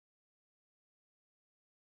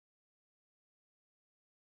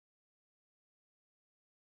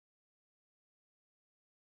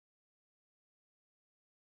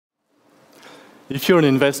If you're an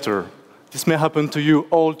investor, this may happen to you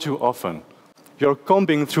all too often. You're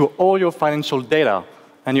combing through all your financial data,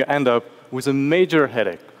 and you end up with a major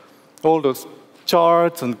headache. All those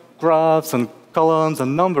charts and graphs and columns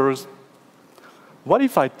and numbers. What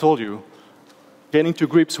if I told you getting to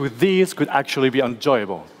grips with these could actually be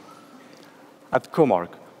enjoyable? At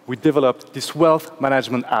Comarch, we developed this wealth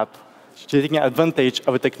management app, taking advantage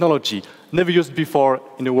of a technology never used before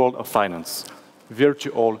in the world of finance,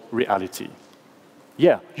 virtual reality.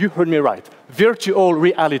 Yeah, you heard me right, virtual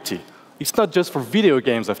reality. It's not just for video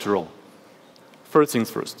games, after all. First things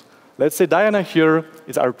first. Let's say Diana here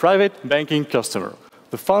is our private banking customer,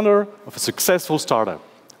 the founder of a successful startup,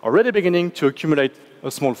 already beginning to accumulate a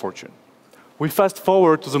small fortune. We fast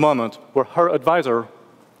forward to the moment where her advisor,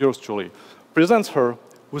 yours truly, presents her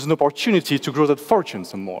with an opportunity to grow that fortune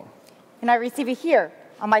some more. And I receive it here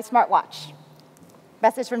on my smartwatch.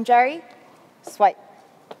 Message from Jerry, swipe.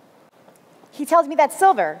 He tells me that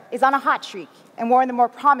silver is on a hot streak and one of the more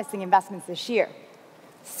promising investments this year.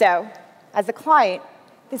 So, as a client,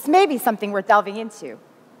 this may be something worth delving into.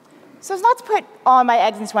 So as not to put all my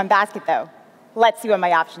eggs into one basket, though, let's see what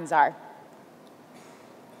my options are.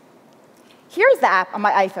 Here's the app on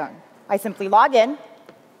my iPhone. I simply log in.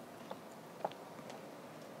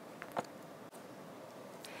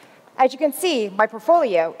 As you can see, my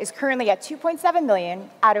portfolio is currently at 2.7 million,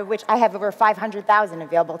 out of which I have over 500,000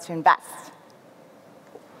 available to invest.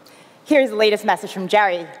 Here's the latest message from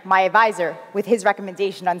Jerry, my advisor, with his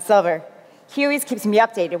recommendation on silver. He always keeps me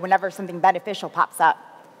updated whenever something beneficial pops up.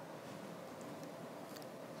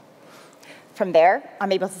 From there,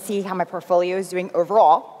 I'm able to see how my portfolio is doing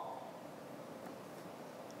overall.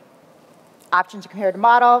 Option to compare the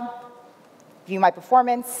model, view my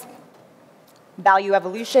performance, value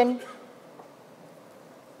evolution,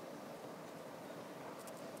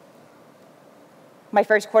 my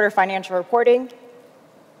first quarter financial reporting.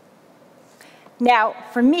 Now,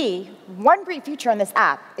 for me, one great feature on this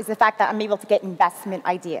app is the fact that I'm able to get investment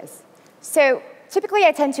ideas. So typically,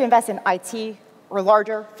 I tend to invest in IT or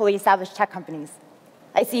larger, fully established tech companies.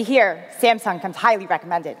 I see here, Samsung comes highly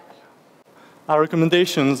recommended. Our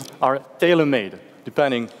recommendations are tailor-made,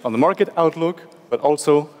 depending on the market outlook, but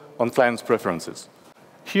also on clients' preferences.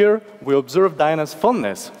 Here, we observe Diana's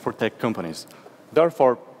fondness for tech companies.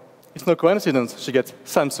 Therefore, it's no coincidence she gets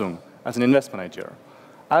Samsung as an investment idea.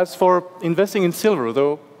 As for investing in silver,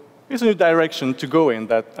 though, it's a new direction to go in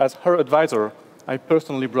that, as her advisor, I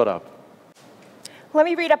personally brought up. Let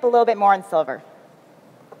me read up a little bit more on silver.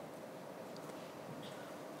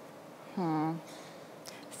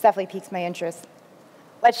 This definitely piques my interest.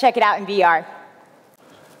 Let's check it out in VR.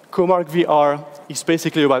 Comarch VR is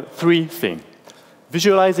basically about three things.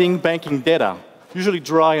 Visualizing banking data, usually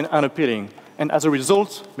dry and unappealing, and as a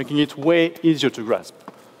result, making it way easier to grasp.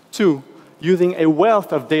 2, using a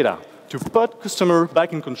wealth of data to put customers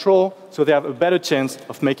back in control so they have a better chance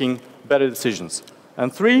of making better decisions.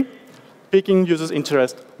 And 3, piquing users'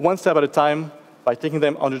 interest one step at a time by taking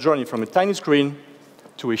them on a journey from a tiny screen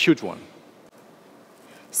to a huge one.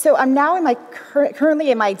 So I'm now currently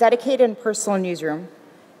in my dedicated and personal newsroom.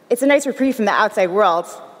 It's a nice reprieve from the outside world,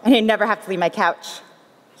 and I never have to leave my couch.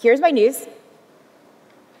 Here's my news.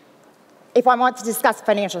 If I want to discuss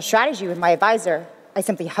financial strategy with my advisor, I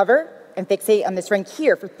simply hover and fixate on this ring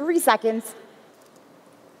here for 3 seconds,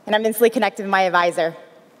 and I'm instantly connected with my advisor.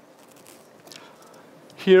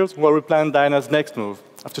 Here's where we plan Diana's next move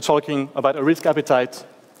after talking about a risk appetite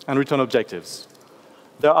and return objectives.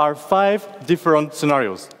 There are 5 different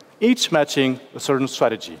scenarios, each matching a certain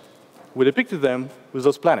strategy. We depicted them with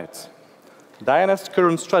those planets. Diana's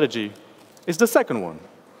current strategy is the second one,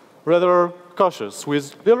 rather cautious,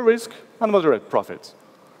 with little risk and moderate profit.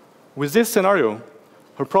 With this scenario,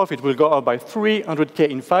 her profit will go up by 300K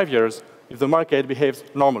in 5 years if the market behaves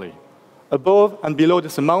normally. Above and below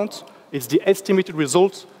this amount is the estimated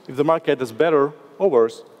result if the market does better or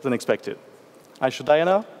worse than expected. I show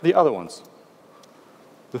Diana the other ones.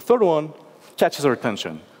 The third one catches her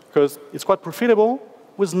attention because it's quite profitable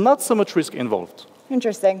with not so much risk involved.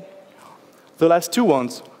 Interesting. The last 2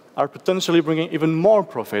 ones are potentially bringing even more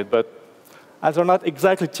profit, but as they're not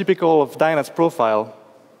exactly typical of Diana's profile,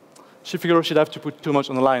 she figured she'd have to put too much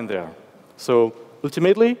on the line there. So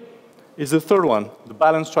ultimately, it's the third one, the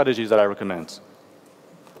balanced strategies that I recommend.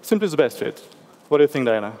 Simply the best fit. What do you think,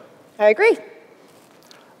 Diana? I agree.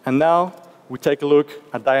 And now we take a look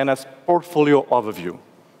at Diana's portfolio overview.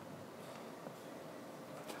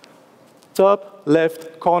 Top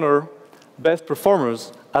left corner, best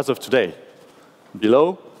performers as of today.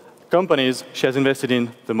 Below, companies she has invested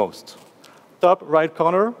in the most. Top right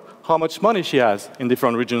corner, how much money she has in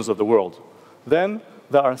different regions of the world. Then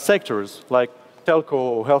there are sectors like telco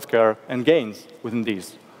or healthcare and gains within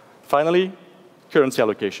these. Finally, currency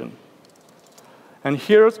allocation. And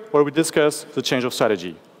here's where we discuss the change of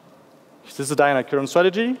strategy. This is the dynamic current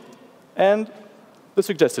strategy and the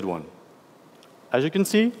suggested one. As you can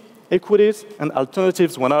see, equities and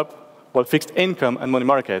alternatives went up, while fixed income and money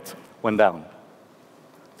market went down.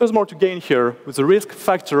 There's more to gain here, with the risk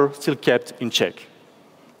factor still kept in check.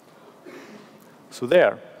 So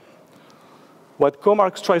there. What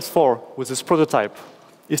Comarch strives for with this prototype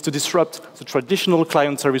is to disrupt the traditional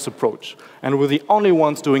client service approach, and we're the only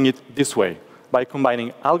ones doing it this way, by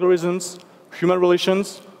combining algorithms, human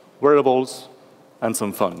relations, wearables, and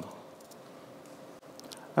some fun.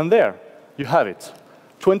 And there, you have it.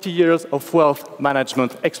 20 years of wealth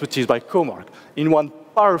management expertise by Comarch in one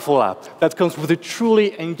powerful app that comes with a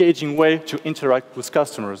truly engaging way to interact with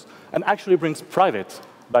customers and actually brings private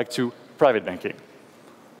back to private banking.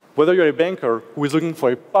 Whether you're a banker who is looking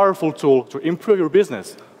for a powerful tool to improve your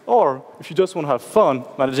business, or if you just want to have fun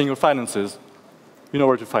managing your finances, you know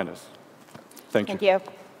where to find us. Thank you. Thank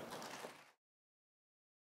you.